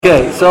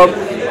Okay, so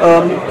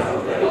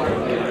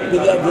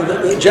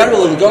the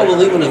general of the goal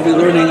we'll is be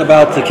learning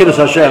about the Kiddush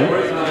Hashem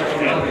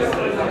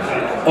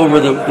over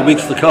the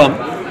weeks to come.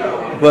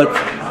 But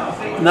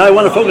now I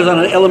want to focus on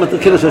an element of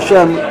Kiddush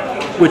Hashem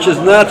which is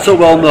not so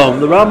well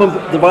known. The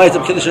Rambam divides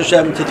up Kiddush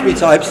Hashem into three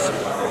types.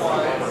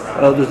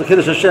 There's the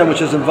Kiddush Hashem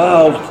which is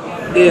involved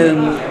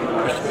in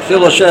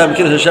Chil Hashem,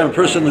 Kiddush Hashem, a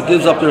person who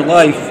gives up their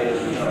life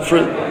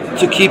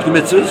to keep the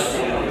mitzvahs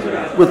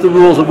with the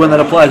rules of when that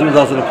applies and when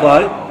doesn't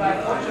apply.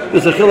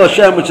 There's a Chil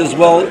Hashem, which is,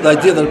 the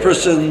idea that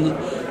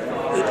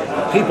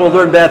people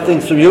learn bad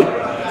things from you.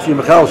 So you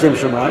Machal Hashem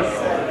Shemai.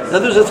 Now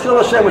there's a Chil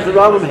Hashem, which the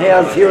Rambam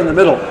has here in the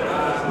middle.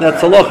 And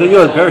that's Halacha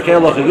Yud, Perkei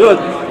Halacha Yud.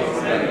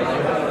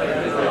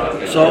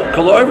 So,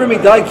 Kol Oiver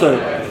Midaitoi,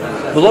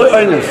 V'loi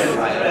Oines,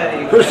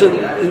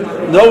 person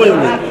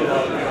knowingly,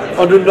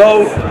 under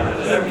no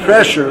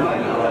pressure,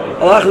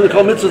 Allah can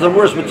call mitzvahs and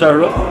worse with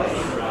Torah.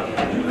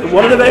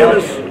 One of the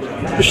Eiros,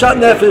 B'shat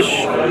Nefesh,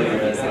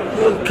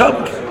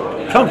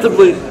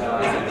 comfortably,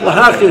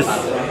 lahachis,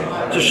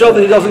 to show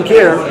that he doesn't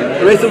care.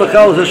 Reisa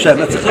Machal is Hashem.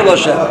 That's a Chil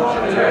Hashem.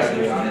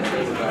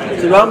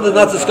 So Rambam did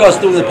not discuss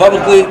doing it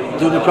publicly,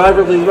 doing it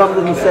privately. Rambam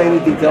didn't say any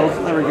details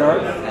in that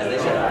regard.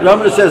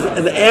 Rambam says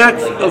an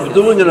act of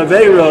doing an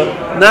Aveira,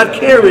 not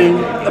caring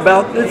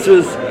about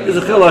mitzvahs, is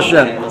a Chil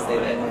Hashem.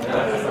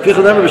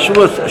 People remember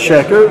B'Shuas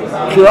Sheker,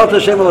 Chilat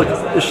Hashem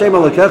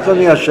Alakech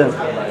Ani Hashem.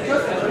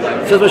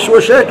 It says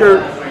B'Shuas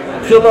Sheker,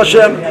 Chil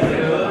Hashem.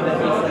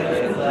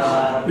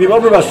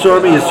 Remember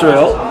Basur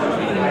Yisrael.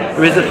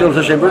 But if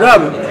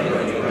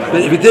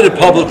he did it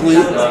publicly,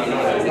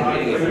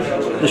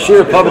 the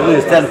shir publicly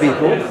is 10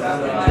 people.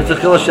 It's a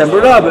Chil Hashem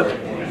B'Rabim.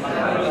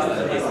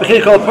 But can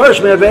you call a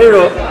person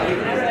Me'aveiro?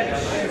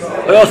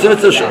 The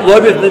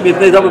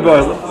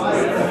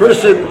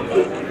person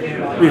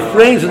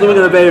refrains from doing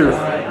an Aveiro.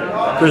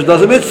 The person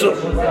does a mitzvah.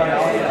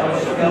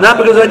 Not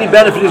because of any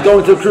benefit he's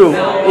going to accrue.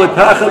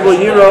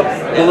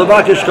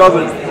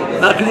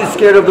 Not because he's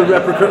scared of the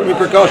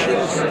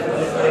repercussions.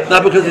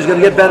 Not because he's going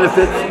to get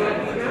benefits.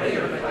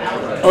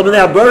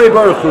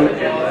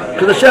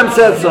 Because Hashem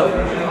said so.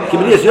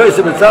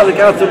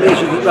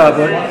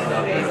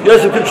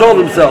 Yosef controlled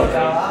himself.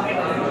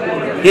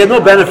 He had no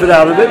benefit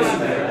out of it.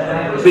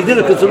 But he did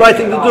it because it's the right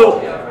thing to do.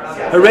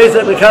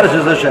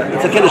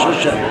 It's a Kiddush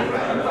Hashem.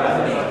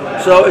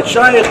 So it's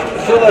Shaykh,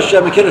 Chil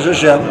Hashem, and Kiddush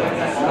Hashem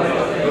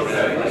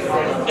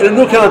in a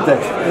new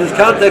context. In this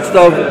context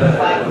of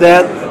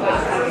that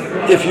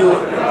if you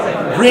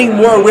bring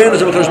more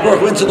awareness of HaKadosh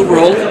Baruch Hu into the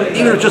world,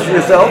 even if just for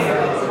yourself,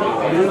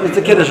 it's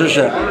a Kiddush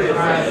Hashem.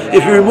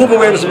 If you remove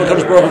awareness of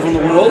HaKadosh Baruch Hu from the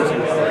world,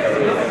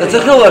 that's a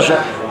Chil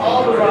Hashem.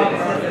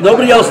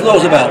 Nobody else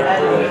knows about it.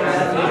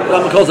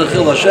 Rambam calls it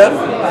Chil Hashem.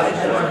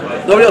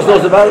 Nobody else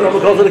knows about it.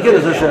 Rambam calls it a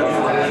Kiddush Hashem.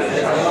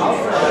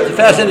 It's a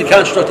fascinating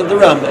construct of the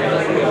Rambam.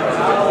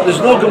 There's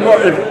no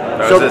Gemara.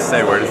 I was just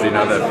saying, where does he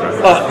know that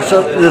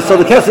from? So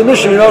the Kesef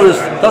Mishnah, you notice,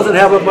 doesn't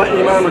have a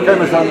Imam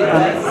Rekemes on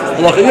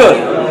Halacha Yud.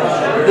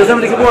 There's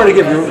nobody Gemara to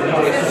give you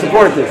to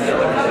support this.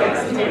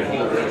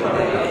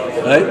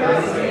 Right?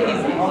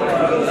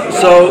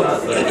 So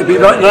it'd be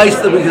nice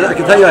that I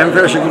can tell you I have a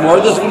Pershing Gemara.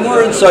 There's a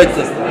Gemara inside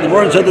the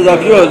Gemara inside the Daf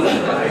Yud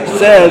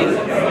said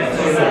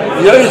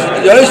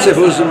Yosef,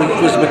 who's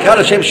Mekad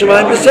Hashem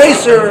Shemayim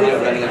B'Seiser,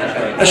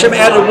 Hashem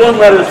added one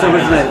letter to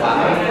his name.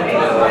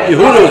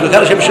 Yehuda was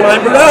Mekad Hashem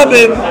Shemayim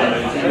B'Rabim,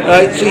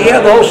 right? So he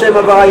had the whole Shem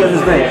Havaya in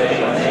his name.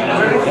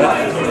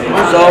 Okay.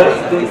 So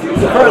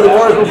the part of the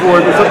Gemara is before,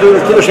 but something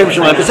with Kiddush Hashem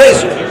Shemayim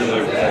B'Seiser.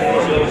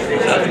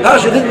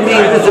 Pasha didn't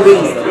mean this to be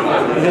his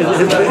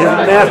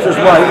master's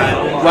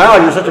wife. Wow,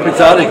 you're such a big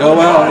tzaddik. Oh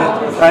wow,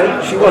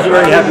 right? She wasn't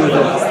very happy with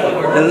him.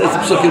 It's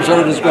the psukim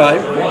sort of describe.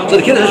 So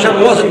the Kiddush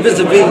Hashem wasn't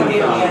vis-a-vis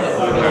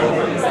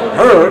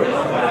her.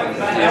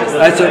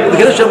 Right? So the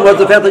Kiddush Hashem was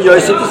the fact that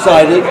Yosef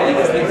decided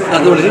not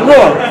to do anything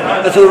wrong.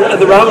 And so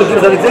the Rambam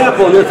gives that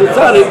example. Yosef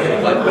tzaddik,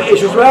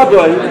 Isha's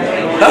rabbi.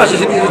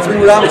 Pasha said it's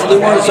been Rambam to the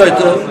Gemara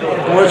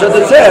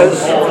that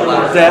says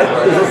that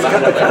there's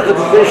a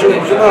contemplation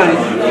of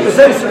Shemayim. It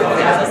says.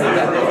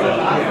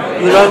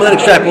 The Rambam then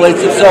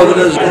extrapolates it so that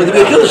there's going to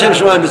be a Kiddush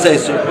Hashem Shemayim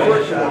B'Seiser.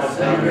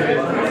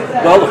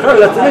 Well,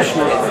 that's the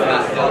Mishnah.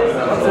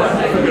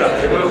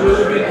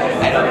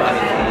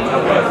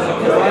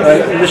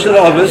 Right, Mishnah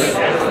Avos,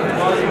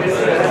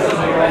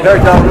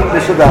 Perek Daled,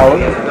 Mishnah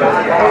Daled.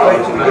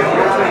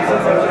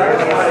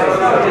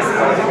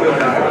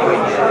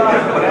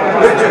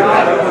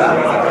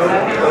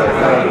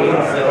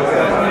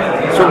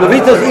 So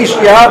Levitas Ish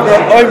Yahab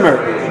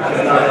Oimer.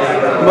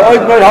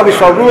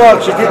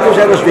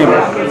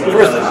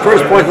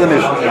 First point of the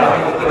mission.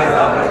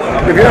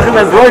 If you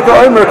recommend Broika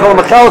Omer, call him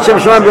a Chal Shem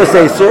Shemayim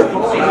B'Seiser.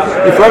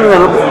 If you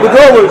recommend the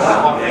Golus,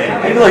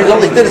 even though he's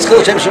only did his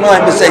Chal Shem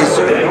Shemayim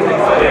B'Seiser,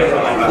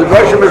 the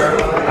Broika is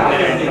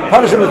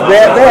punishment is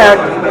bad,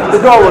 the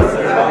Golus.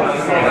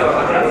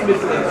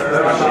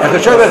 And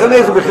Chashav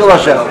Echanezim B'Chil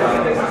Hashem.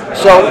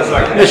 So,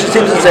 Mishnah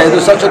seems to say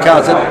there's such a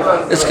concept,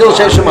 it's Chil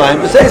Shem Shemayim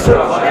B'Seiser.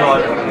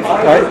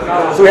 Right?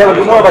 So we have a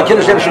Gemara about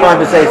Kiddush Hashem Shemayim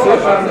B'Seiser.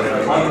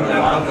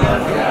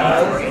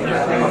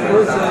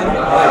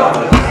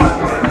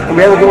 And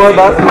we have a Gemara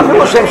about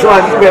Chil Hashem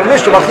Shemaim. We have a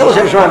Mishnah about Chil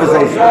Hashem Shemaim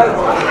B'Seisa.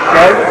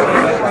 Right?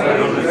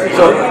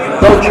 So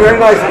those are very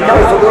nice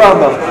accounts of the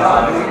Rambam.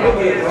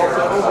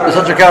 There's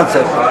such a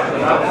concept.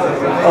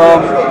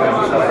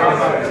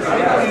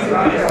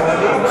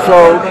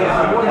 So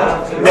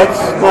let's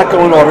not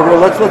go in order.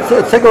 Let's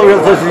take a look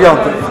at this Yom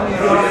Tov.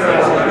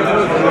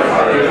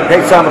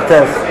 Take some of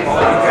this.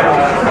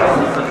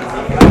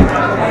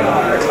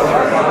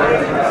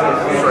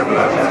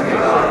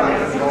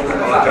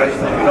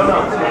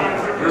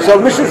 So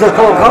the Mishnah says,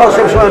 "Kol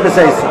Hashem Shemaim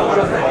B'Seisa."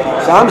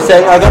 So I'm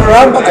saying, the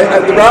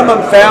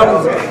Rambam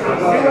found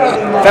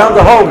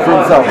a home for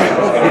himself.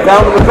 He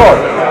found the record,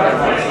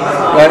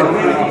 right?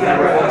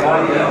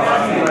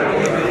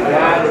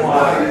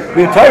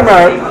 We talking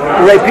about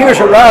Rei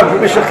Pirush Rav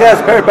Mishnah Ches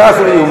Perik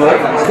Basel Yuma.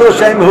 Chil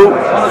Hashem who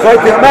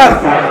Chayt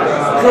Yamach.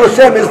 Chil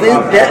Hashem is the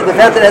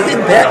fact that it has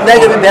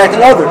negative impact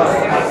on others.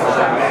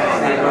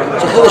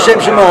 So Chil Hashem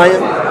Shemayim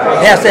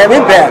has to have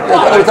impact.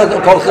 It's not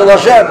called Chil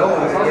Hashem.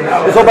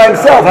 It's all by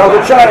himself. How's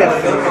it Shayach?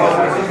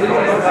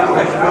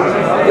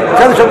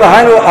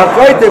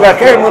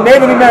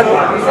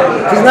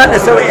 He's not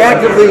necessarily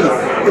actively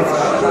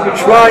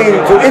trying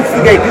to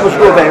instigate people to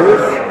do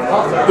Aveirus,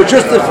 but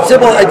just the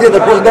simple idea that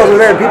the person does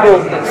Aveirus and people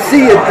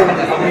see it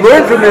and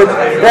learn from it,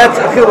 that's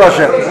Chil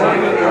Hashem.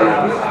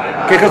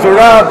 Because the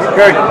Rav,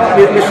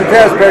 Mr.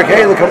 Tez,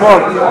 Perkei, come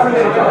on.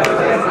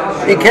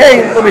 He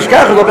came, the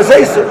Mishkach is a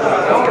B'Seisa.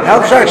 How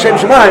to Shach Shem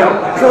Shemayim,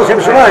 Chil Shem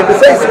Shemayim,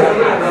 B'Seisa.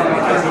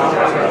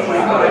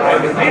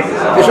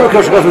 The Shul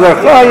Kosh goes with our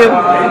Chayim,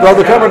 while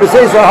the Kamar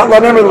B'Seisa, Hatla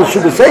Member of the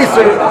Shul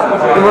B'Seisa,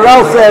 and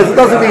Moral says it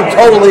doesn't mean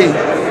totally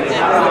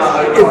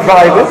in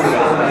private.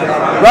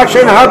 Rak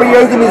Shein Harbi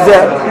Yodim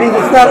Izeh means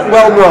it's not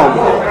well known.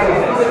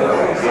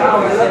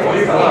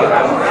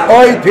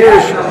 Oy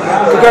Pirish,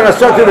 to go to a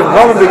certain of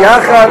Golam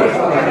B'Yachad,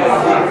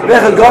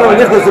 Vechad Golam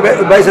Nichlas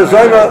B'Eisa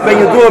Zoyma, Ben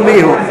Yadua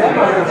Mihu.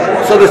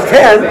 So there's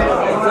 10,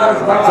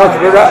 so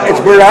it's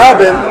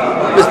Berabim,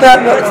 it's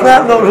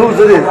not known who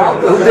did it.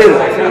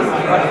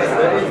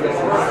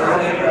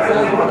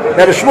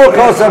 That a Shmuel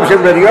calls Sam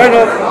Shem Ben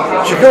Yonah,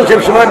 Shekil Shem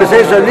Shemayim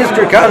B'Seisa,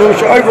 Nisker Kanu,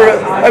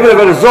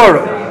 She'over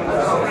Zora.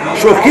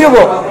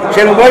 Shokilo,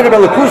 Shem Avoid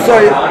About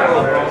Lakusai,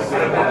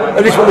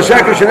 at least from the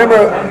Sheker,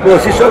 Shenemer,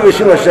 Melosisho,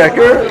 Vishila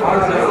Sheker.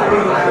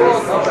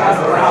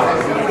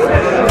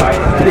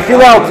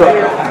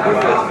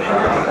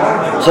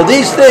 So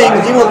these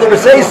things, even though they're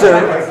Seisa,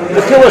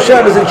 the Chil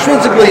Hashem is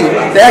intrinsically,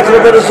 the act of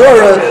Avodah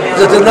Zorah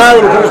is a denial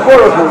of the Kiddush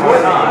Baruch Hu.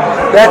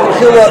 That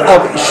Chil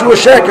of Shua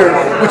Sheker,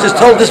 which is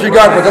total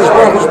disregard for Kiddush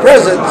Baruch Hu's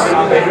presence,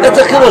 that's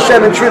a Chil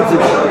Hashem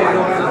intrinsically.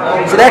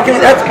 So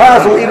that's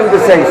possible even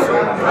with the Seisa.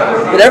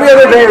 But every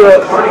other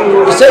Veira,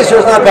 the Seisa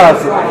is not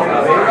possible.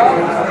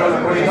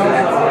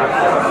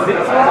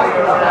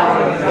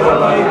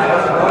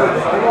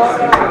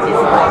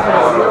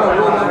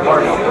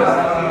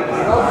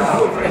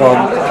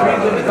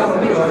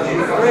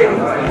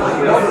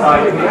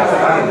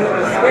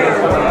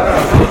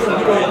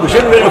 We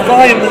shouldn't Ben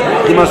Ephraim,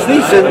 the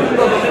Masnisin,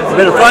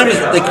 Ben Ephraim is,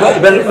 they call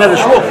Ben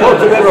Shmuel quote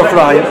to Ben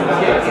Ephraim.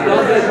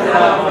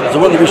 So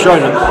what did we show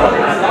them?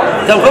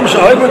 That's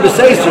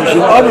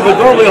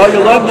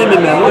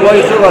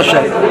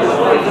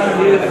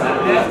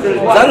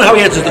not how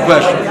he answers the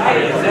question.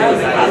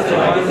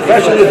 The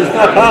question is, it's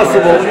not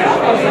possible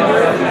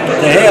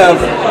to have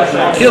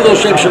Chil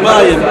Hashem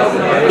Shemayim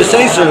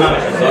B'Seisa.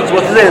 That's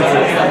what's his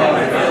answer.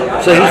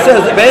 So he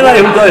says, the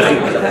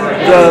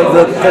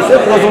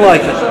Chassid doesn't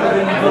like it.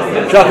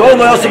 So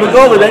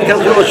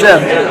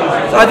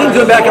I think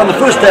going back on the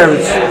first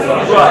parents,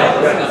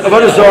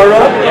 Avodah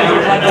Zorah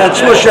and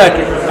Shua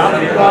Sheker.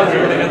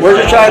 Where's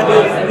the child?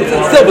 It's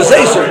still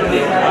B'Seisa.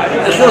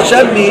 And Chil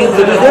Hashem means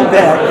that there's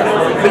impact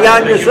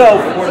beyond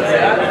yourself.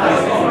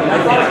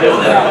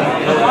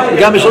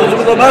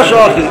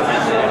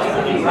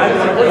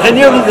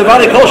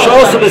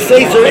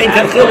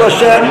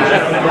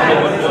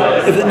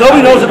 If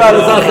nobody knows about it,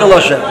 it's not Chil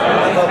Hashem.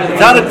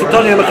 Tanik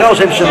Titonia Mechal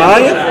Shem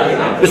Shemayim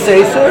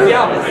B'Seisa.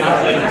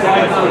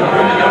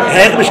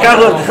 Hech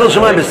Mishkach Chil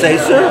Shemayim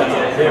B'Seisa.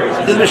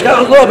 There's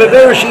Mishkach Lo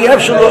Bever Sheyev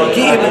Shelo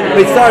Ki'im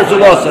Mitzar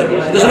Zulosai.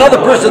 There's another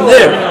person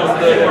there.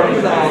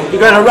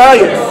 You're going to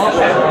riot.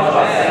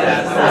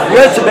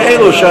 Yetze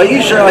Be'elu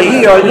Sha'isha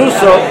Ahi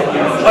Arnuso.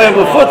 I have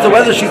a foot, so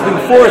whether she's being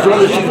forced or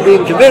whether she's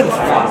being convinced.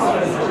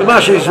 The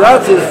Masha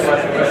Yisratzis.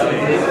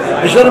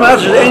 Mishnah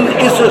Matzah Ein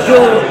Isra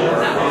Chil.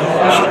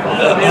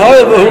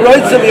 However, who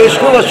writes him is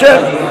Chil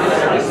Hashem.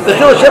 The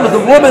Chil Hashem is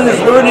the woman is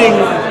learning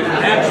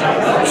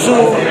to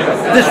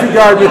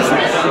disregard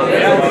mitzvahs.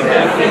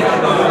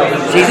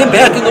 She's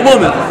impacting the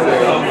woman.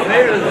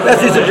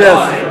 That's what he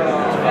suggests.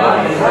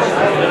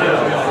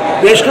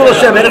 Yesh Chil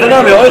Hashem. Ein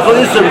Echanami. Oichol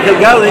Yisra. Because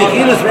God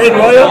Le'echilis Ve'ein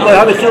Roya.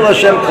 Le'havi Chil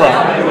Hashem Kla.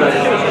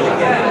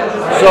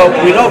 So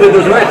we know that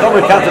there's a very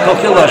common concept called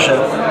Chil Hashem.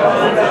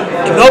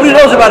 If nobody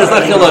knows about it, it's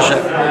not Chil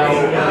Hashem.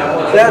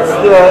 That's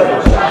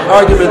the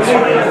argument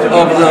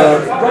of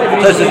the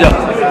Tosfos Yom.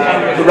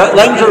 The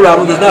language of the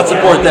Rambam does not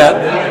support that.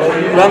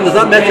 The Rambam does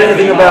not mention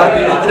anything about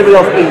anybody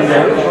else being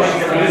there.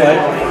 Okay.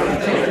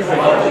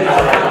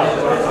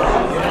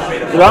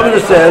 The Rambam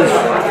says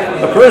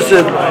a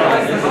person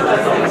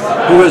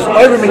who is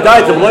over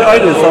midaitim, loy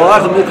oinus,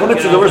 alachim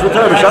nikomitz, the worst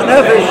material, b'shat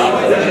nefesh,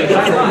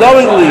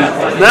 knowingly,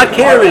 not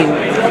caring,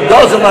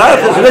 does in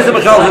lahachis, and isn't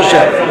mechal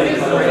Hashem.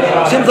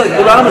 Seems like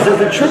the Rambam says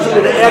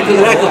intrinsically the act is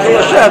an act of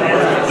Hashem,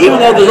 even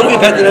though there's no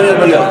impact on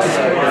anybody else.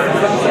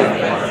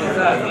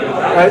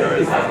 Right?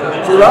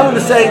 So the Rambam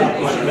is saying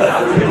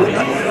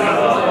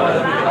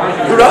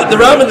the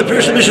Rambam in the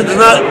Pirush Mishnah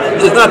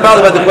is not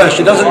bothered by the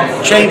question. It doesn't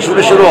change the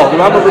Mishnah at all. The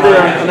Rambam over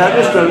there in that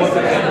Mishnah,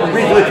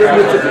 briefly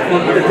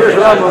the Pirush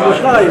Rambam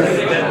Mishnah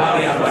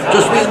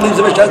just leaves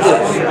the Mishnah as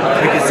is.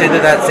 We could say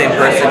that same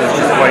person is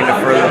just going to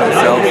further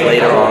themselves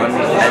later on,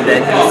 and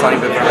then he's telling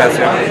the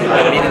professor.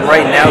 Meaning,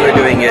 right now they're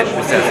doing it.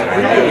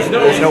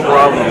 There's no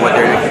problem what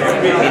they're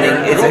doing. Meaning,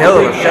 it's a hill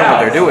of Hashem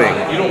what they're doing,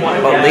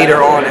 but later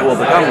on it will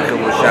become a hill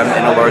of Hashem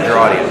in a larger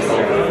audience.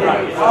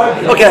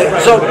 Okay,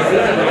 so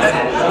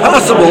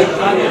possible.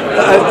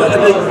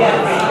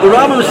 The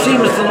Rambam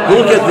seems to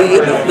look at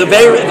the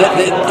Be'er.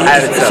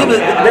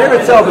 The Be'er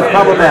itself is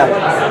problematic.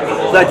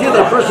 The idea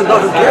that a person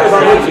doesn't care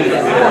about it is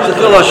a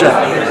chil Hashem.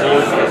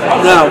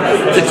 Now,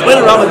 to explain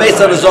the Rambam based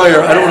on the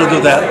Zohar, I don't want to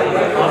do that.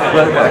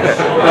 But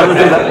I'm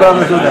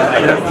going to do that.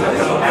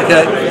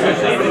 Okay.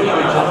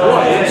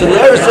 So the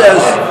Zohar says,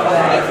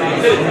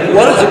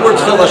 what is the word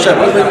chil Hashem?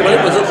 What is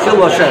it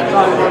chil Hashem?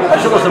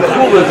 Hashem was a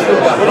coolest.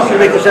 What do you mean to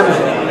make Hashem's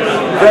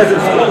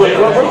presence coolest?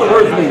 What do the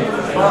words mean?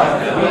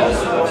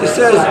 She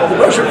says, the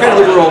Rosh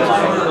created the world.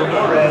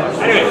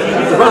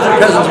 The Rosh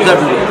presence was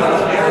everywhere.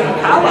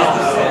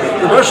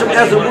 The Rosh,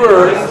 as it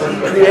were,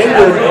 created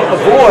a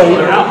void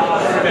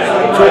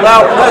to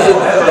allow present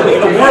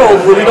a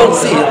world where we don't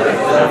see it.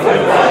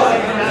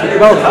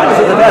 Well, Thomas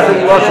is the math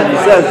in Russian. He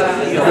says,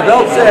 if the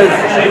belt says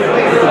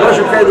the Rosh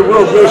created the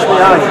world, yesh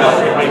me'ayin,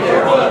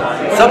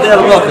 something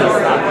out of nothing.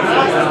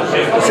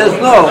 He says,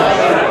 no,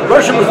 the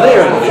Rosh was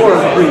there before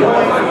the Bria.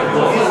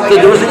 So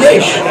there was a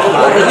yesh.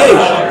 There was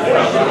yesh.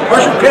 The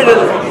Rosh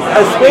created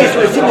a space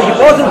where it seemed that he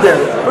wasn't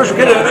there. The Rosh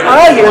created an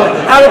ayin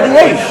out of the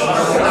yesh.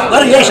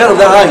 Not a yesh out of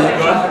the ayin.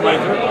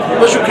 The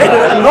Rosh created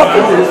a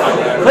nothingness,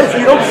 a place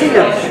where you don't see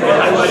it.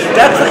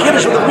 That's the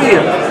Kiddush of the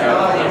Bria.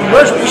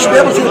 We should be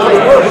able to see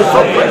the world was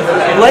so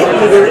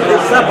blatantly that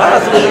it's not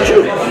possible to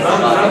choose.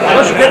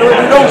 Rosh created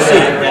what we don't see.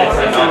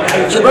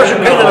 So Rosh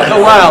created a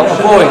halal, a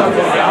void.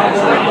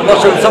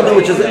 Something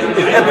which is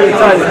empty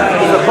inside it.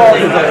 It's a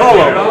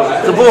hollow.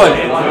 It's a void.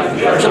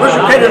 So Rosh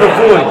created a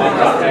void.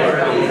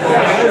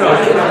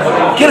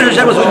 Kiddush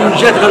Hashem is when you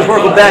inject the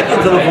Kiddush back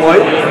into the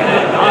void.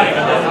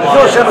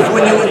 Kiddush Hashem is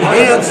when you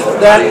enhance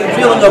that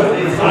feeling of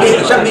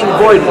Hashem being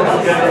voided.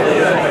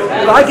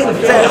 But I can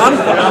say, I'm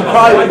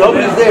private,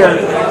 nobody's there.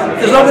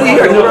 There's nobody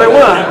here, I can do what I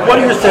want. What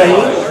are you saying?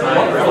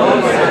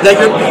 That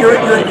you're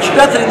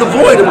strengthening the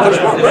void of Kiddush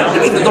Baruch Hu. I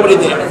mean, there's nobody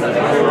there.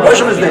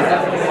 Hashem is there.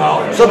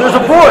 So there's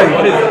a void.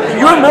 In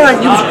your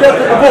mind, you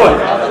strengthen the void.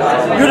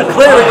 You're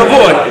declaring a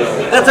void.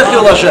 That's a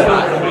chil Hashem.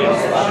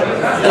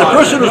 And a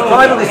person who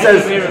privately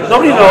says,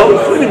 nobody knows,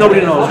 what do you mean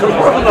nobody knows? Kiddush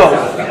Baruch Hu knows.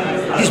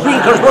 He's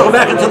bringing Kiddush Baruch Hu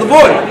back into the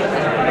void.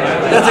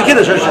 That's a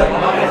Kiddush Hashem.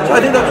 So I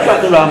think that's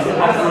got the Rambam.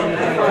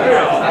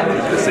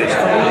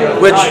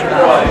 Which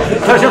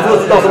Hashem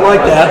doesn't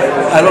like that.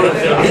 I don't know.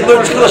 He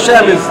learns Chil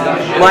Hashem is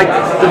like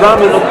the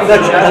Rambam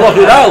next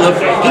Halachah Aleph.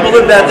 People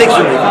learn bad things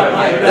from me.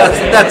 That's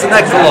the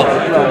next Halachah.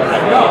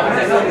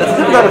 That's a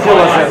different kind of Chil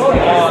Hashem.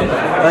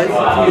 Right?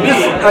 But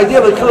this idea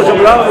of the Chil Hashem,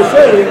 the Rambam was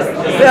saying, is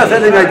a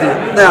fascinating idea.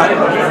 Now,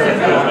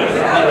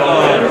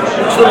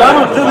 so the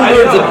Rambam clearly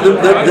learns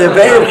that the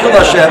Ve'er of Chil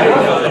Hashem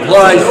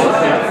applies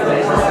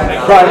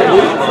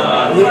privately,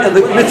 and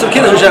the mitzvah of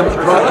Kiddush Hashem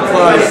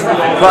applies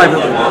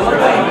privately.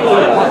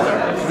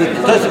 The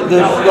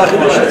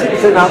Lachim should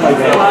say not like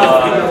that.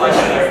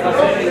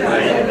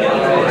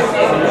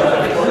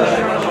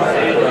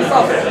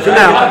 So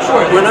now,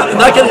 we're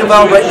not getting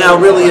involved right now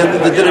really in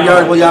the din of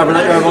Yarg Yav, we're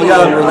not Yarg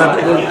Yav, we'll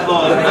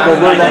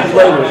learn that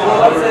later.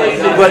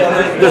 But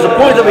there's a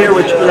point over here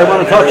which I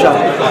want to touch on.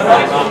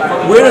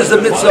 Where does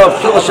the mitzvah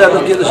of Chil Hashem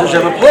and Kiddush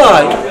Hashem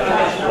apply?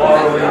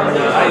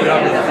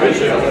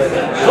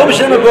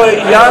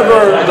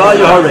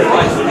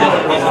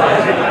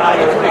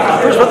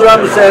 First what the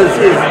Rambam says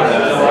is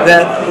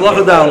that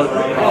Halacha Dalet,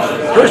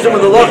 first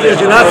when the law is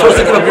you're not supposed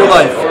to give up your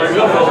life.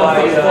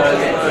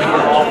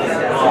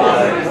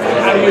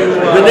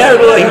 The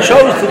narrative he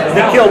chose to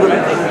be killed.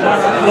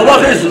 The law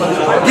is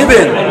give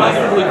in,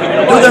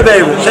 do the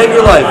favor, save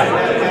your life.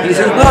 And he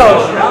says, no,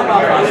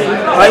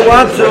 I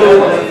want to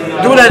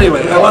do it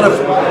anyway. I want to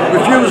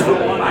refuse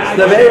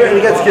the favor and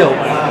he gets killed.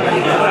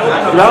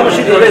 He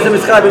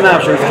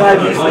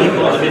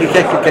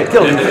can't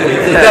kill him.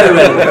 He's dead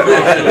already.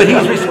 But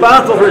he's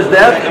responsible for his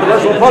death, and the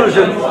rest will punish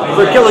him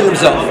for killing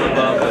himself.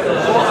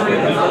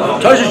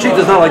 Tosh's sheet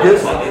is not like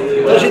this.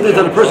 Tosh's sheet is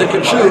that a person can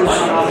choose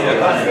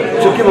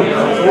to give him,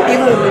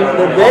 even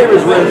the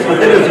beavers where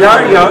it is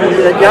Yar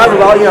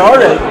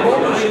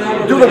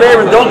do the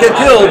beaver and don't get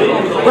killed,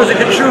 the person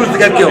can choose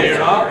to get killed.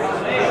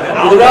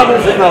 But the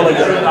rabbis is not like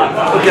that.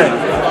 Okay.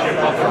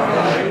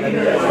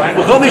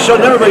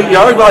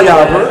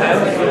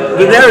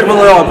 The Narid will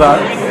all about.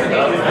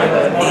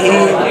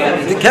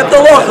 kept the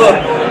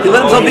halacha. He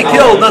let himself be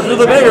killed, not to do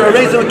the beggar, or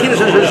raise him a Kiddush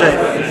Hashem.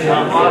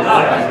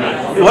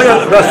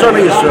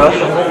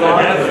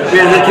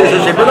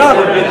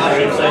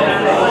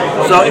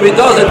 So if he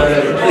does it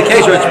in the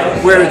case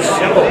where it's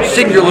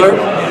singular,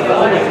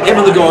 him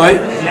and the goy,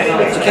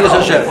 it's a Kiddush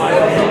Hashem.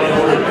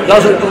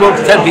 Does it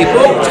amongst 10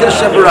 people, it's Kiddush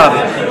Hashem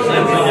Barabbim.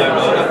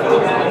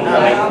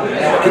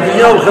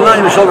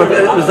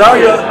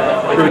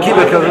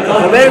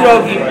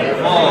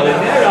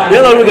 So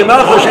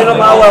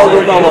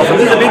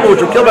these are people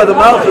which were killed by the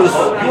Malchus,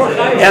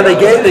 and they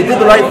did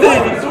the right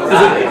thing.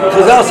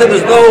 Chazal said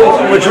there's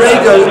no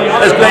madrega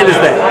as great as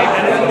that.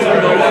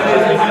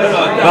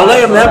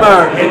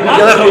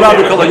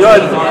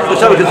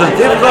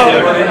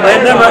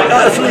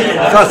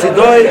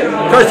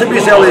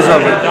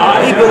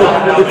 People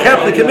who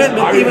kept the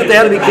commitment even if they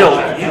had to be killed.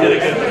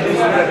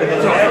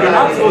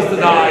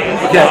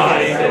 Okay.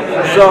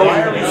 So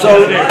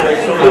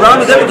the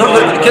Rambam is ever talking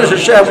about the Kiddush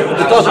Hashem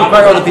that doesn't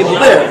require other people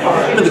there. I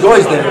mean, the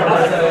goy's there.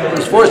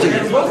 He's forcing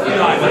it.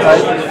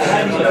 Right?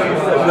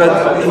 But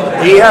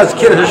he has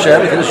Kiddush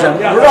Hashem, Kiddush Hashem,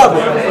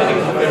 Barabbim.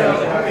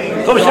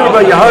 So much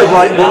about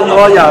Yahweh,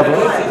 all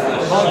Yahweh.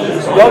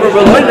 Robert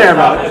Berlin there,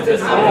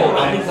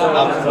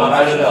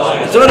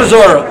 so in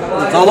Zorah,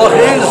 the halach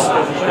is,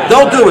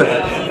 don't do it.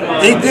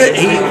 He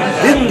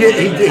didn't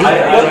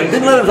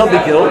let himself be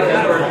killed,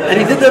 and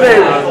he did the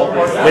very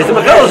based on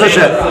Makalos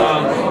Hashem.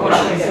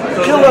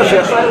 Kill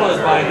Hashem.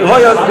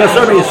 Hoya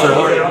Gasami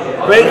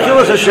Yisrael. Right?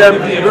 Kill Hashem.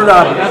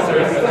 Barabbim.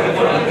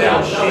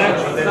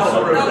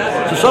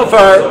 So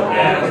far,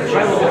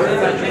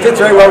 fits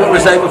very well what we were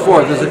saying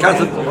before. There's a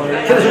concept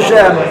Kiddush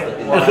Hashem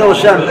and Kill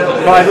Hashem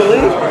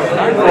privately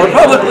or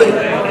publicly.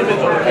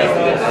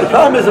 The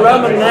problem is the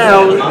Rambam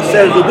now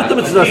says the B'ta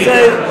Mitzvah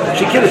say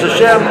she Kiddush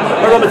Hashem,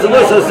 or the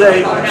Mitzvah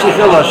say she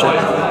Kill Hashem.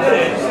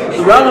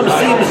 The Rambam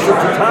seems to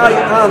tie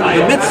on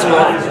the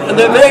mitzvah and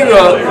the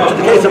Meira to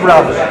the case of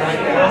Rabbah.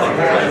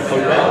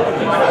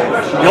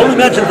 He only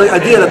mentions the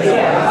idea that a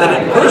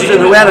person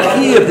who had a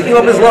chiyuv to give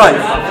up his life,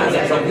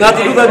 not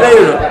to do the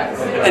Meira,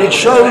 and he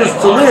chose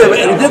to live,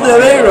 and he did the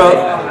Meira,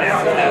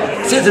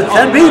 since it's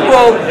 10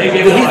 people,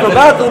 he's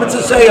about the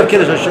mitzvah say of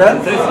Kiddush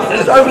Hashem, and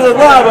it's over the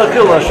law of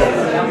Kill Hashem.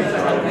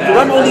 The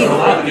Rambam only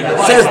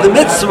says the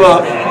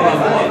mitzvah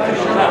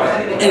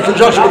in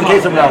conjunction with the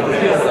case of Rabbah.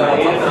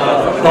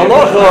 The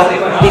halacha,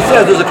 he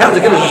says there's a kind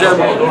of Kiddush Hashem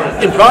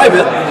in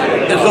private,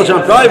 in Hashem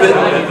in private,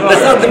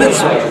 that's not the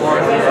mitzvah.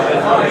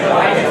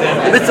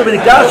 The mitzvah of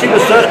Nikdashi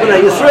was Serch B'nai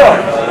Yisrael.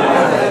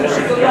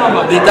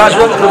 The Nikdashi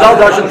of Chazal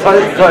Darshan Toy,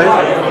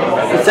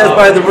 it says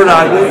by the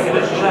Vernagli,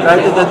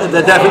 right,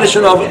 the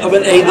definition of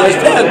an aid is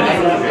 10.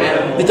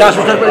 Nikdashi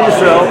was Serch B'nai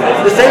Yisrael.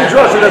 The same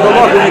drasha that the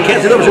halacha, you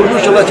can't say Dom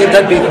Shemurusha unless you have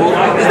 10 people,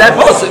 is that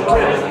posik.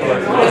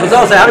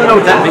 Chazal say, how do you know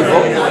 10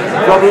 people?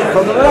 From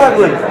the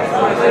Vernagli.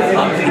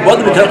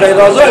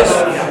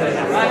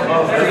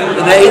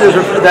 And the aid is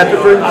that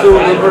referring to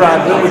the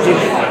Barabba, which is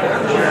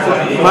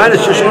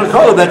minus Shishon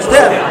Kola, that's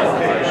 10.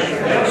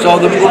 So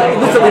the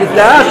mitzvah of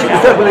Dash, the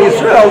mitzvah of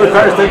Israel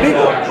requires 10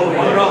 people.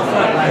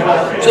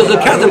 So the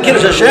count of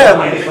Kiddush Hashem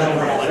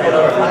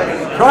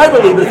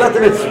privately, but it's not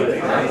the mitzvah.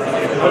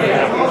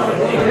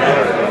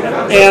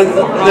 And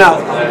now,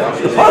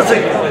 the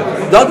pasuk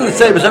doesn't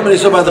say B'Shem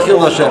Yisrael by the Chil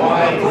Hashem.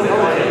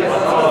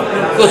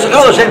 Because the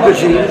Chil Hashem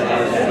Kushi,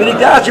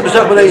 V'Nikdashi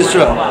B'Shem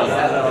Yisrael.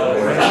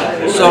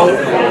 So,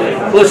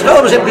 well, it's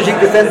not Hashem Kushi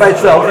can stand by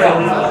itself, or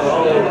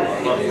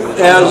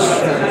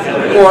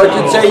it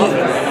can say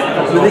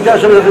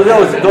V'Nikdashi B'Shem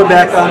Yisrael is going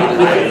back on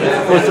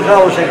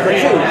Hashem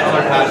Kushi.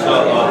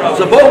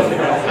 So both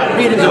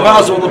meanings are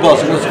possible in the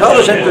pasuk.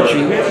 Hashem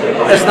Kushi,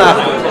 that's not.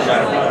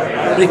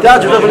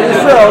 V'Nikdashi B'Shem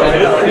Yisrael,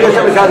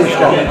 Hashem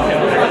Kadishka.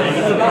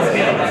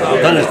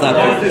 Then it's not.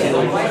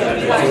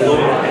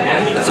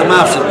 It's a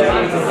massive,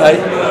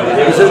 right?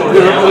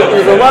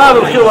 There's a lot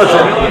of Chil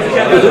Hashem.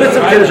 There's a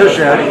mitzvah of Kiddush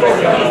Hashem.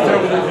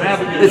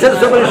 It says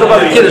somebody about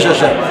the Kiddush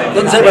Hashem. It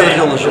doesn't say by the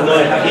Chil Hashem.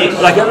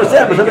 But I can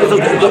understand, but somebody says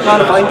don't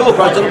modify both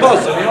parts of the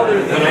bus.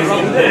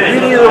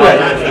 Reading either way.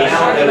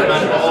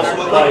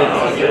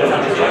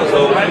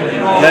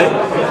 Okay?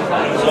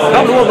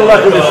 Comes along the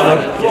left of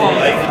Mishnah.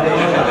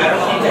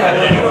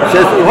 It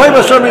says, Hoy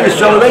Basar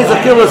Yisrael, raise a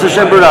Kiddush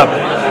Hashem Barabbim.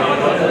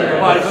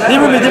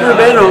 Never be different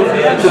Beno,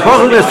 to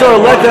Pachel Nesor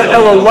Leka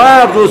El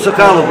Allah Abdul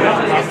Sakalam.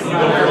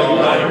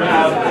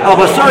 Al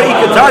Basar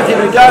Ikatarti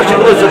Vigashi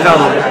Abdul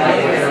Sakalam.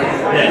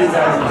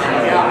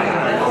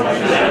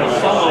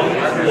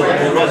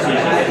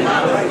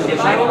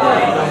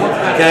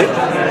 Okay?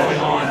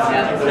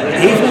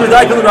 He's been with the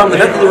Rambam. The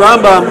fact that the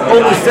Rambam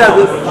only said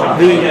that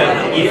the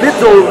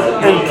Bittul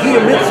and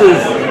Kiyam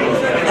Mitzvahs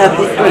in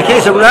the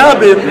case of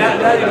Rabbim,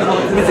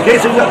 means the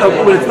case of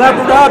when it's not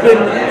Rabbim,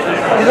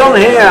 you don't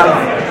have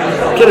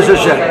Kiddush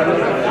Hashem.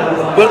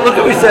 But look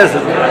what he says.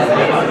 There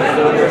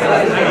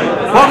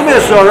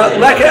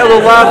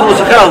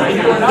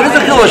is a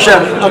Kiddush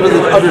Hashem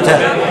under 10.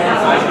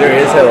 There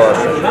is Hil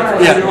Hashem.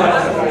 Yeah.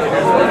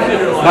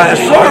 By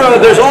Asura,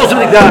 there's also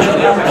Nikdash.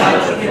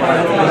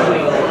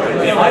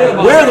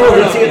 Where in the world do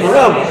you see it in the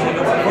Rambam?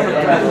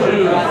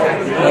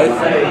 Right?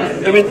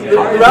 I mean,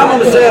 the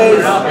Rambam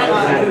says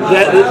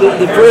that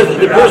the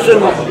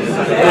person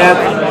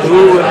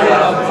who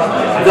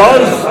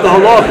does the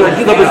halacha and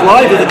gives up his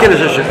life is a Kiddush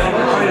Hashem.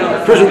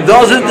 The person who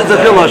doesn't is a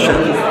Chil Hashem.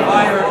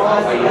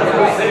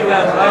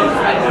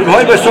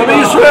 By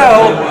Shomei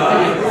Yisrael,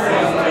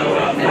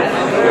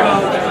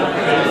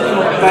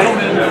 right?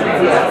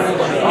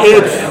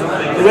 It's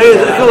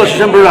raised a Chil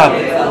Hashem Barab.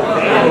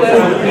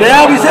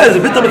 Now he says,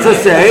 "Bitam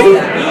Tzasei,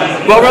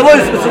 but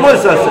Ralois B'Tzalois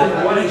Tzasei."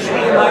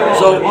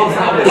 So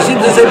he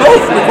seems to say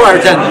both require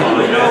 10.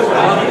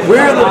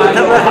 Where the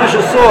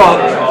Mishnah saw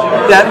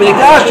that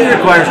Mikdash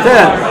requires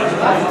 10,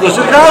 the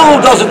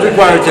Shekalu doesn't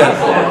require 10.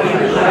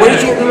 Where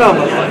did you get the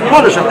Rambam?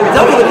 Wonder, can you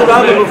tell me that the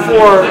Rambam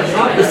before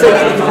the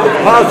statement it's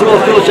possible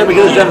to Hashem and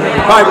Hashem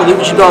privately,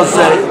 which he does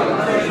say,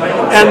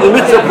 and the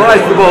mitzvah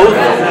applies to both,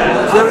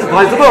 so it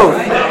applies to both.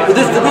 But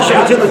this division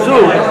between the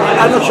two,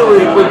 I'm not sure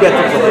we'll get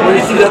to when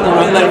you see that in the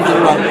language of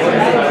the Rambam.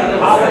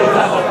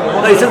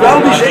 Now he said,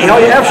 Rambam B'Shei, how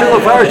you have Shem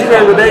L'Far Shira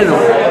and Rabbeinu.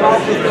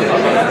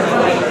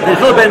 And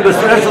Chil Ben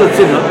B'Sref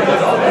L'Tzina.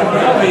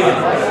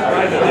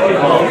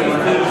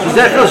 He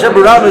said, Chil Shem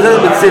B'Ram is in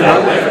L'Tzina.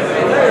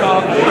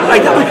 I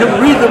definitely can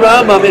read the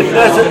Rambam if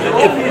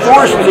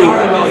forced to.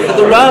 That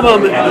the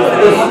Rambam,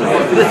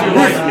 this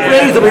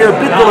phrase over here,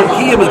 Bittul and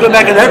Kiyam, is going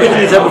back on everything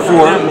he said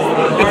before,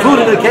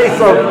 including the case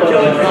of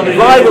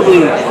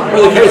privately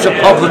or the case of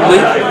publicly.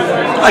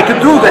 I could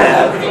do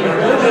that.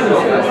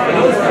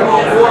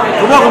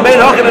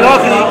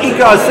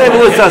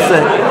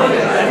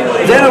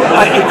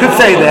 I could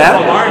say that.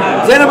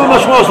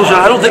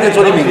 I don't think that's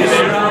what he means.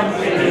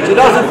 He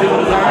doesn't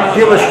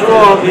give a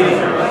strong.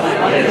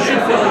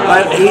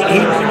 He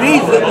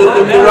reads the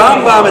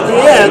Rambam at the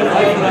end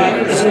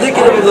is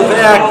indicative of the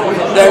fact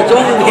that it's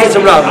only in the case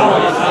of Rambam.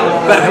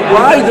 But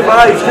why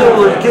divide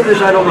still and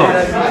Kiddush, I don't know.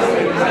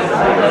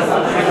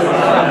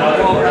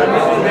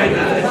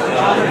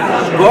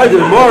 Why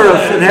the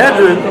Morris and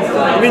Hedron,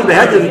 I mean the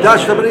Hedron, the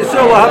Dash, but he's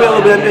still a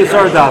Havel Ben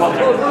Esar Daf.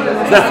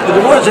 That's the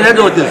Morris and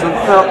Hedron like this.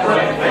 Now,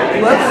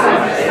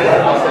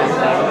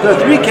 there are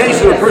three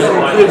cases where a person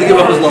will clear to give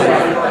up his life.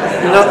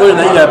 You're not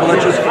learning that yet, but let's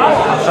just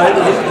right?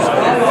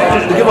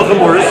 To give up the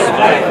Morris.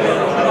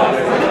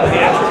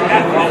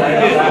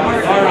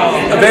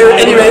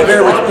 Any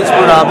mayor which is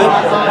Barabin.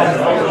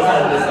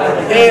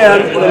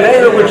 And the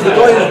mayor which the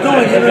guy is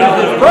doing, even if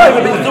it's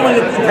private, he's doing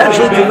it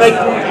intentionally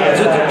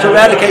to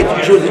eradicate the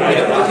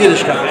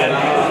Yiddishkeit.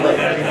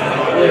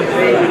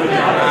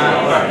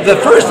 The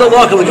first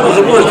halacha we give us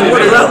the Morris, the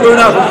word does not learn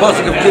out from the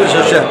pasuk of Kiddush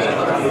Hashem. The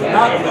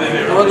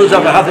word learns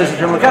out from Hashem,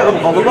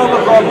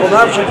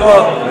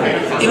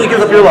 even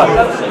gives up your life.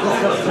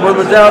 The word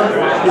learns out,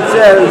 it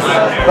says,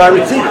 by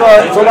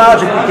Ritzicha, it's a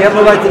logic, you can't have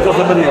no right to kill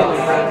somebody else.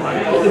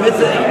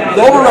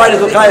 The override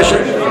is with Hashem.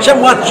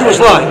 Hashem wants Jewish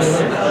lives.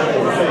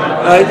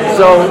 Right?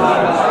 So,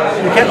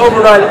 you can't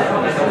override it.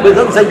 But it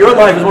doesn't say your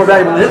life is more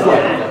valuable than his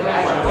life.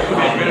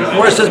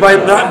 More it says by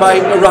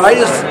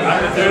Arias,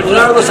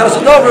 Leonardo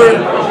Sassadover,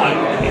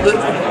 the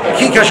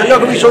Kikasha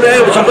Yaakov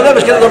Yisrael, which Uncle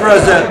Nevis get it over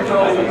as that.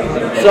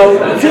 So,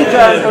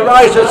 Tika and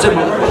Arias are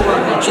similar.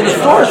 So, the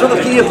source for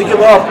the Kiev to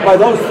give up by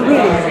those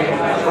three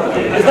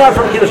is not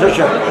from Kiddush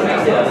Hashem.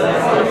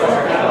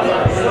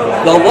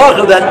 The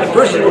halacha that a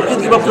person will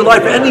give up their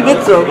life for any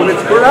mitzvah when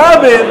it's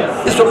Barabin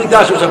is from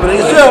Mikdash or something. In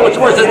Israel, which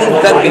more says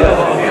it's 10 people.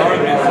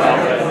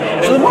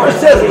 So the more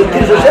says that the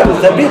Kiddush Hashem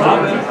is 10 people.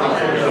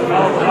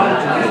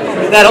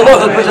 That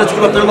halacha the person has to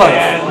give up their life.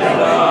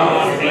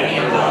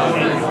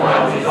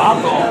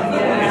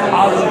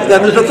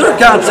 Then there's a third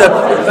concept.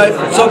 Right?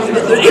 So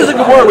there is a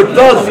Gemara which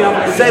does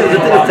say there's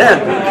a thing of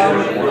 10.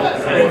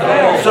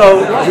 So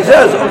he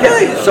says,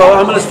 okay, so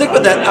I'm going to stick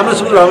with that. I'm going to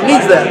assume the Rambam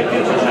means that.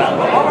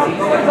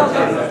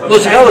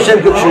 Doesn't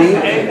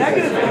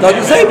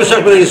say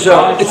B'Shach B'nai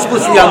Yisrael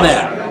explicitly on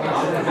that.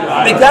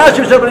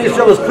 Mikdash B'Shach B'nai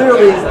Yisrael is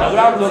clearly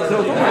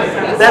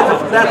that's a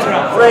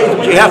phrase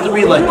which you have to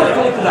read like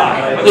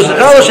that.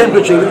 L'Shachal Hashem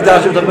K'Chiv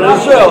Mikdash B'Shach B'nai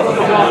Yisrael.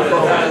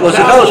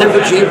 L'Shachal Hashem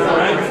K'Chiv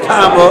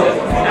Tama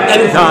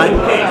anytime.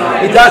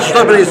 Mikdash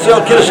B'Shach B'nai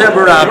Yisrael Kiddush Hashem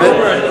Barabin.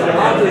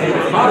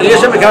 And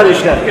Yeshem Mekad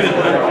Yishkan.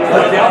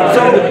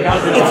 So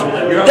it's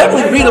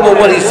definitely readable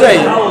what he's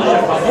saying.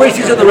 Where he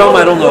sees in the realm,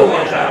 I don't know.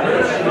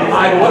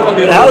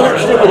 And how does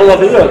it stick with the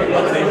love of you?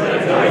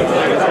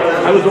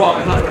 I was wrong.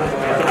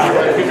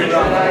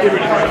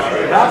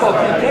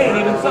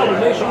 Even so, the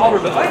nation over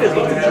the fight is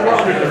looking to run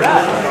under the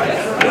rat.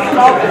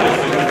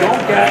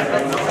 Don't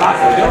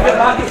get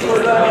lucky for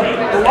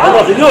the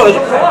love of yours.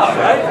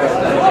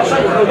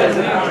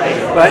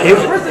 Right?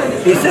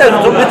 He says,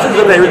 and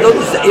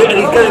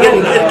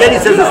again he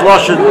says this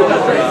lashon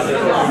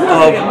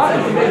of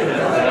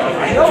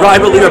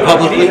privately or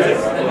publicly.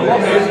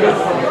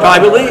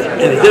 Privately,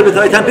 and he did it with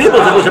 10 people,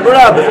 so it was a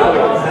Barabin.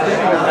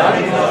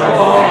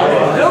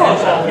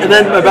 And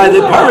then by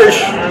the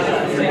parish,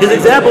 his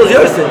example is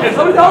Yosef.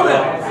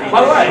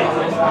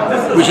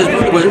 Which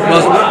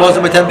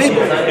wasn't with 10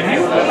 people.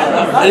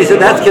 And he said,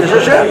 that's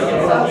Kiddush Hashem.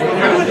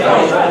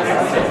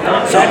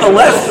 So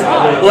unless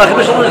like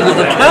there's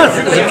a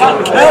concept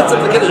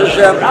of Kiddush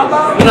Hashem,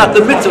 but not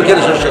the mitzvah of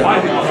Kiddush Hashem.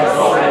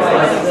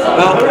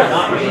 Well,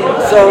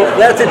 so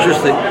that's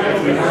interesting.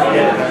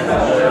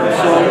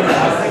 So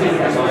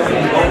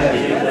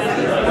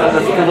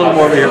let's get a little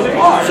more over here.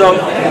 So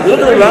look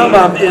at the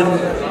Rambam in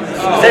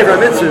Sefer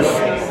Mitzvahs.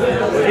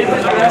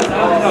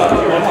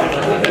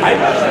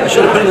 I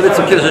should have put in the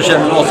mitzvah of Kiddush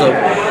Hashem also.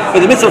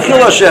 In the mitzvah of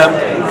Chil Hashem,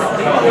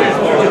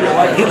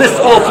 he lists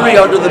all three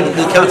under the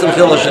concept of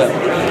Chil Hashem.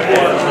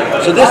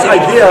 So this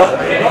idea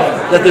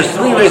that there's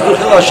three ways to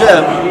Chil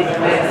Hashem,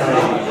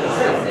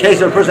 in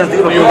case a person has to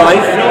give up your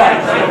life,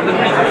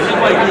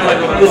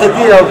 this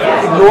idea of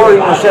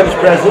ignoring Hashem's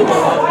presence,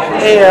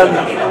 and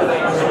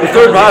the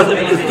third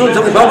is doing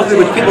something publicly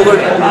which people learn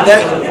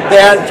that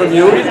bad from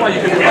you.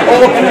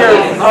 All three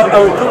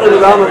are included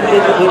around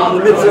in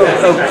the midst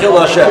of Chil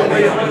Hashem,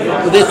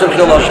 the midst of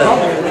Chil Hashem.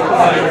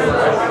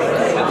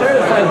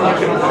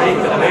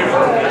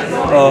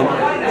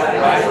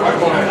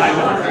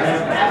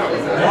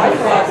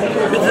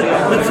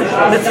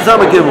 Mitzvah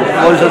Zama Gimel.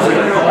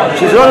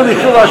 She's going to be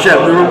Chil Hashem.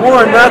 The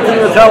reward not to be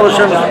Chil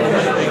Hashem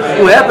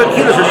who happened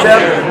Kiddush Hashem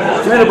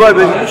to be the boy,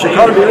 but she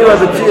can't be real,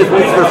 but she is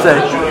Mitzvah say.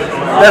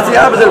 That's the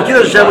opposite of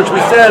Kiddush Hashem, which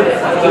we said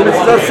in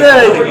Mitzvah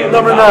say,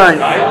 number 9.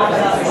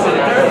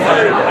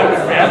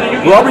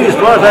 Whoever is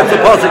part of that's the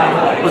pasuk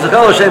was a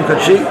Chil Hashem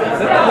Kachi.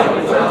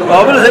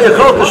 Whoever is a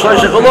Yechol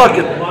K'Shlai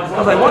Shecholokim.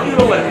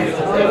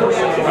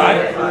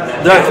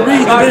 There are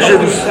 3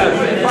 divisions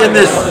in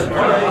this,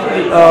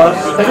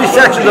 3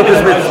 sections of this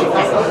mitzvah.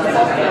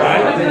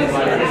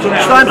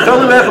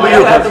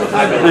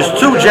 There's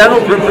 2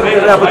 general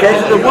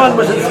applications and 1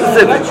 was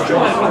specific.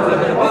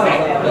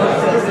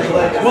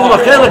 The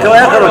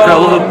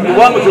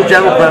one was a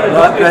general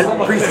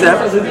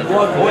precept.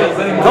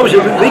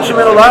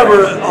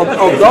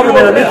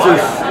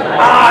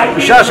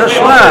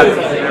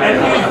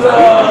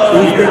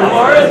 He's been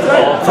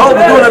told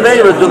to do an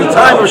Aveira during the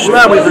time of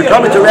Shema when he's been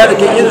coming to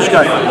eradicate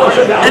Yiddishkeit.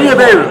 Any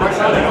Aveira.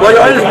 Well,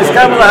 your Einish is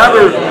coming to have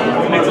the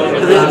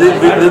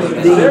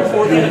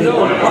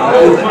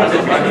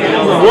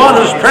one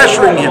who's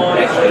pressuring him.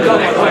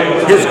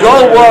 His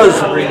goal was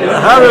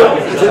how to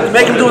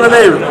make him do an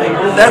Aveira.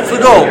 That's the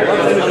goal.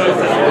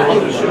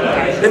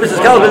 If it's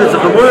Calvin, it's a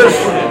worse.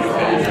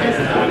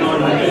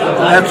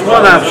 That's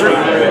one option.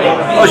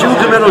 Oh, she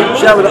looked at him and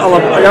she had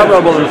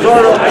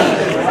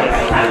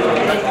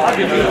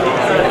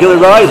Gil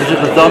Rise is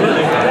just a dummy.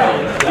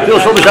 Feel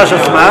so much as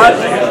smart.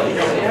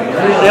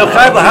 They'll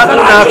find the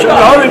HaTorah option.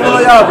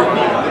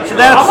 So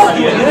that's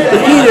the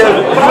key to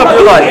give up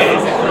your life.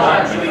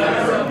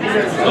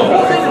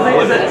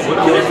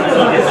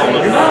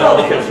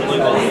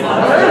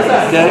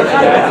 Okay?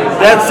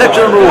 That's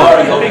section number 1.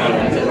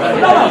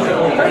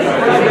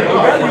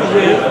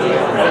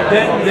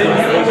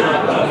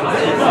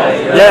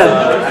 Then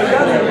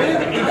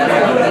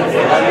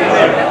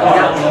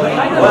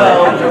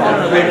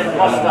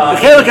the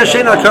Chelik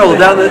Hashena Karl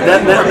down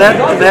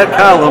that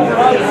column,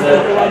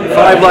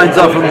 5 lines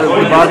up from the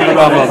bottom of the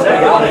Rambam.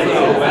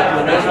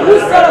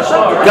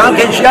 Gam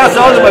Ken Shias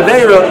Adam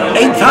Aveira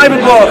ain't time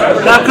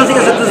involved, not because he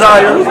has a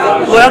desire.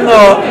 Well,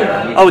 no,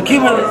 I'll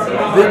keep it.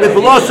 The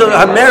philosopher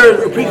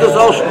Hamer Prikos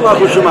Al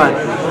Shemach Shemayim.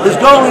 His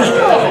goal is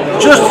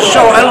just to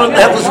show I don't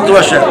have to listen to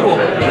Hashem.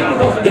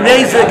 He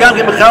needs Gam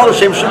Ken Mechal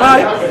Hashem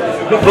Shemayim.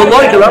 But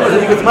like the Rambam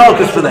says, he gets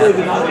malchus for that.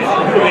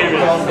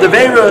 The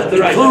Veira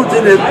includes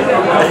in it,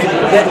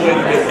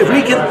 if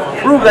we can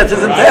prove that's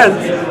his intent,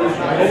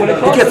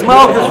 he gets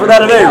malchus for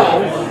that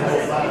Veira.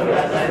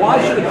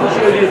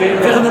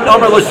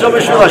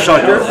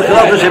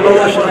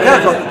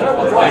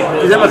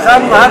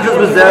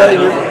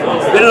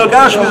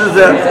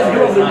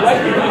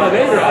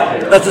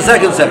 That's the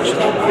second section.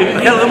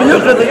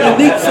 The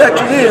unique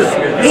section is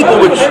people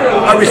which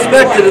are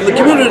respected in the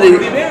community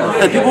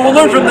and people will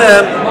learn from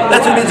them.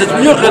 That's what it means it's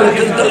miyuchad.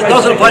 It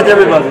doesn't apply to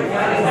everybody.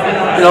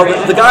 You know,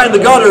 the guy in the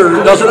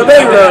gutter doesn't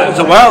obey.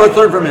 So wow, let's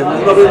learn from him.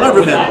 Nobody learn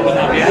from him.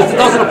 It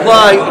doesn't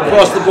apply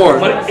across the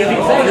board.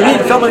 You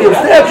need somebody of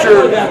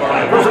stature,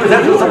 person who's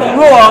doing something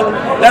wrong.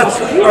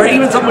 Or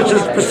even someone which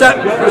is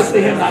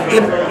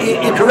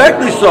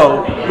incorrectly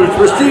so, but it's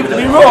perceived to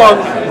be wrong.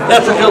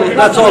 That's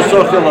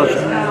also a Chil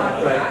Hashem.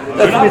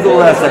 That's the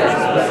last section.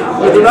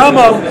 But the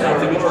Rambam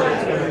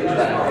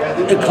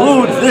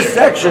includes this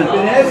section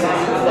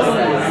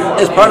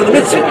as part of the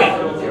mitzvah,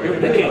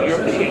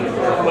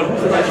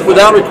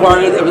 without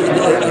requiring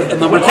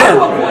number 10.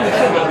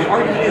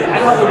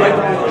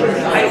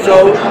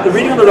 So the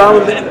reading of the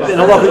Rambam in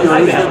Halacha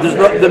Yud is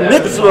the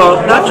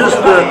mitzvah, not just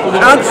the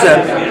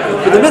concept,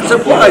 but the mitzvah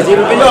applies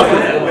even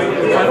b'yachid.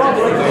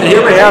 And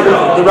here we have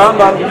the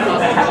Rambam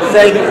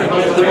saying,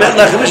 the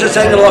Lechemish is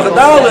saying in Halacha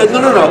Daled, no,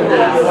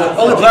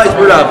 only applies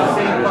b'Rav.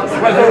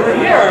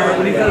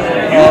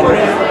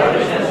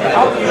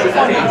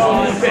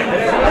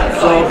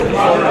 So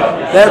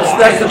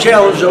that's the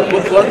challenge. One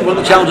of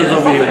the challenges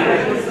over here.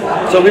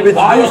 So we've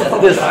introduced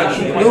this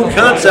new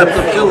concept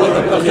of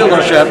Chil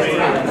Hashem,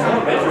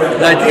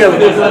 the idea of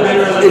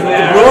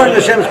ignoring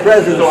Hashem's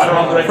presence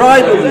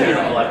privately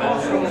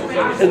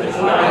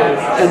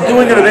and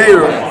doing an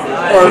Aveira,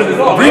 or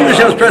bringing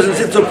Hashem's presence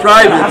into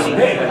private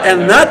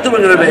and not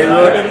doing an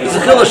Aveira, is a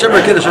Chil Hashem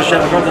or Kiddush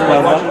Hashem, according to the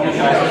Rambam.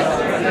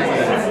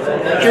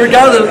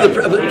 Regardless of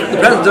the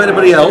presence of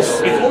anybody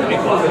else.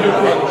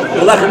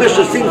 The Lech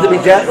Mishnah seems to be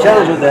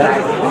challenged with that.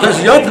 Turns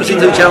Yotam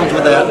seems to be challenged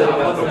with that.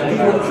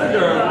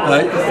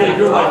 Right?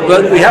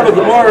 But we have a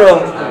Gemara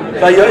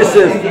by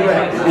Yosef.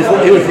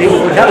 He was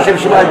Mechal Hashem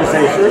Shemayim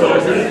B'Seisur.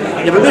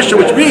 You have a Mishnah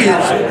which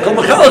reads Kol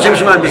Mechal Hashem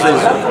Shemayim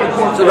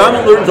B'Seisur. So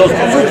Rambam learns those two.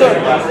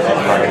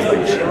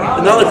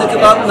 Not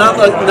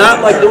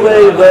like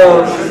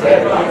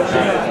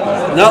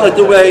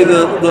the way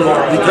the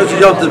Turkish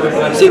Yotam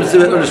seems to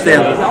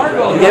understand it.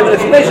 He gave an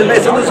explanation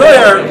based on the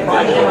Zohar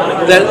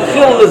that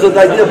Chil is the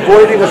idea of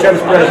voiding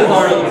Hashem's presence.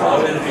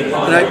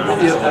 And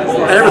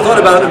I never thought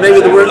about it, but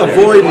maybe the word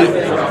avoid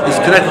is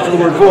connected to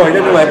the word void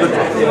anyway, but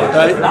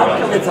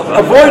it's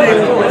avoiding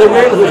the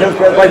word of Hashem's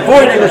presence by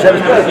voiding Hashem's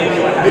presence.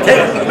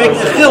 You're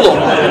making a chilul,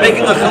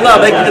 making a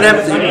chalal, making it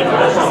empty.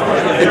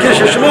 The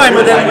Kiddush Shemaim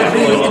would then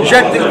be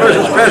injecting a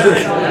person's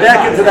presence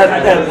back into that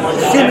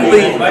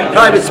seemingly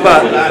private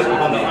spot.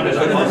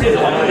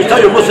 Just tell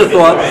you a Musa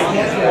thought,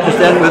 just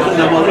end with, and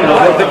then we'll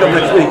pick up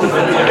next week.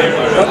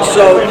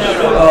 So,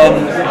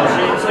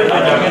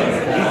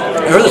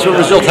 I heard this from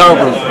Brazil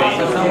Tower.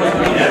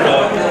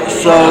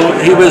 So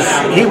he and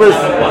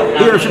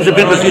Shimshon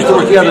Pinchas used to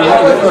work together in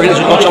an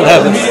organization called Shal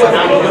Heavens.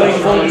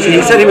 So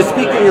he said he was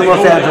speaking in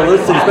Los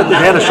Angeles, and he spent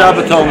the Hannah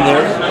Shabbat home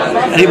there,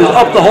 and he was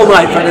up the whole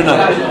night, Friday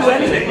night,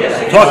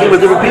 talking with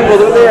different people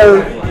that were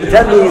there,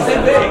 attendees,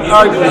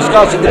 arguing,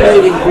 discussing,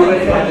 debating.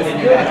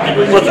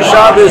 What's the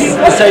Shabbos?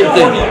 The same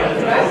thing.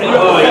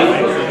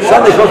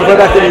 Sunday's supposed to go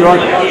back to New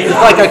York. It's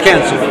like I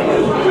cancer.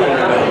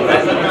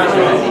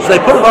 So they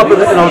put him up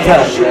in a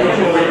hotel,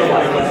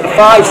 a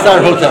 5-star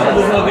hotel.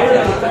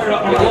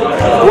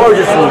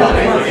 Gorgeous room.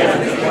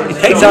 He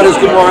takes out his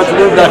Gemara to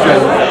move that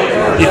room.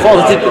 He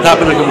falls asleep at the top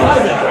of the Gemara.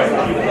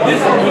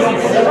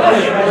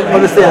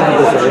 Understand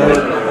this,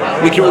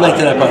 right? We can relate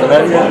to that part,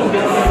 right?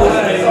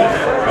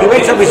 He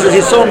wakes up, he says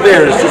he's so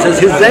embarrassed. He says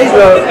his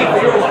Zayda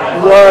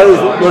was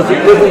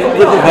living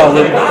in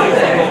Poland.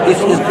 He's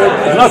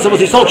not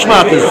supposed, he sold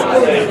shmatas.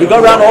 He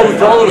go around all the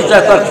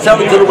shtetach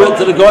selling to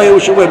the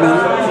Goyish women.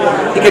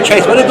 He get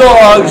chased by the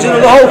dogs,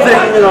 the whole thing,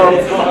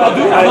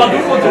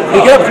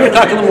 He get up 3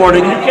 o'clock in the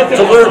morning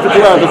to learn for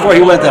 2 hours before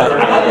he went out.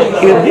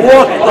 He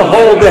walked the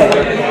whole day.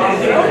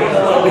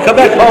 He come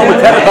back home at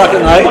 10 o'clock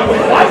at night,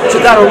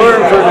 sit down and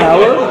learn for an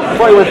hour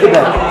before he went to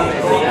bed.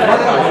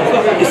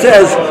 He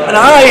says, and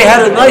I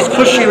had a nice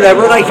cushy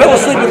whatever, and I fell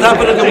asleep on top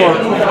of the Gemara.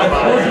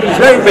 He's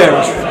very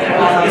embarrassed.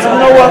 He said,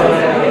 you know what?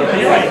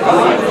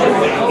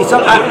 He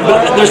said,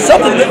 there's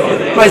something that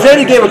my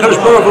Zaydi gave a Kiddush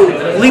Baruch Hu,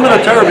 Liman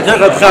HaTorah,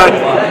 B'Techat Chag.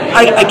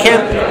 I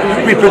can't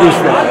reproduce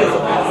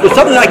that. There's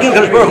something that I give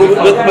Kiddush Baruch Hu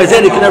that my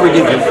Zaydi can never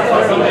give him.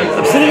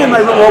 I'm sitting in my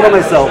room all by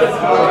myself.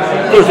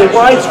 There's a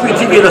widescreen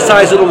TV the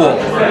size of the wall.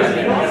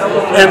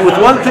 And with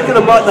one click of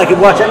the button, I can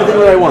watch anything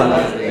that I want.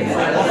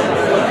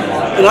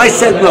 And I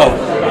said no.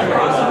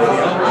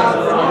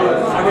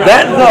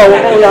 That no,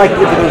 only I can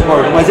get to Kiddush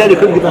Baruch Hu. My Zaydi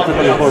couldn't get back to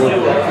Kiddush Baruch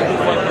Hu.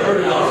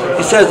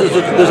 He says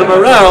there's a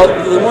morale.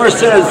 The Gemara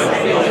says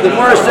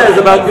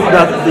about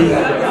the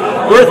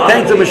birth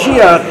pangs of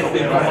Mashiach.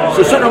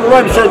 So certain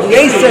Amoraim said,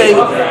 Yesei,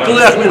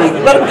 let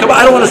him come.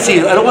 I don't want to see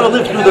it. I don't want to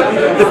live through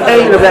the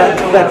pain of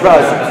that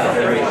process.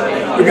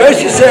 Rabbi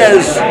Yossi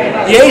says,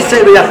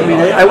 Yesei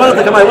v'yachminei. I want it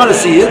to come. I want to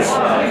see it.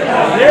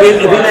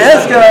 In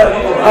Eska,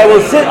 I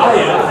will sit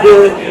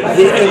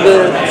in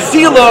the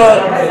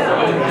Sila,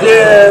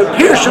 the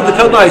Pirsh of the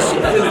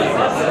Kalnaisi.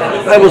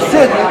 I will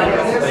sit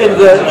in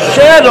the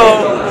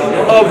shadow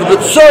of the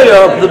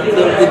tsoya, of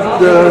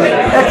the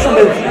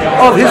excrement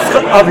of his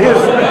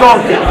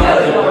donkey.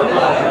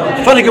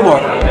 Funny Gemara.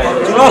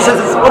 So Rav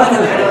says, what is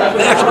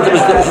the excrement of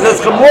his donkey? He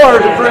says,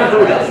 Gemara referring to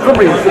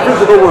Kumri, the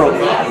physical world.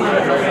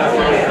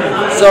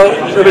 So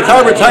Rabbi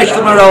Tarver touched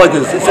the Maral like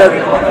this. He said,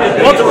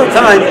 multiple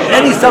times,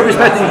 any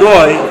self-respecting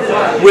goy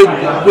would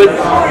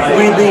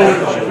be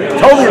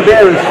totally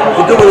embarrassed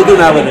to do what they do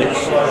nowadays.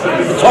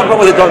 To talk about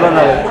what they talk about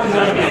nowadays.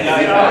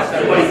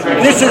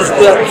 This is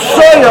the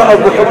soya of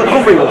the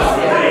Kumrius.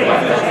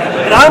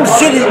 And I'm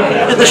sitting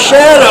in the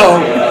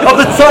shadow of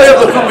the soya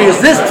of the Kumrius.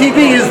 This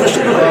TV is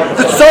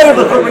the soya of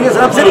the Kumrius,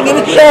 and I'm sitting in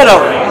its shadow.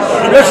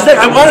 And you're saying,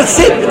 I want to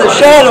sit in the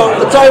shadow of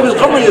the soya of the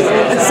Kumrius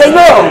and say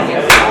no.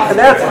 And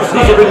that's the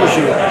Big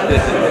Mashiach.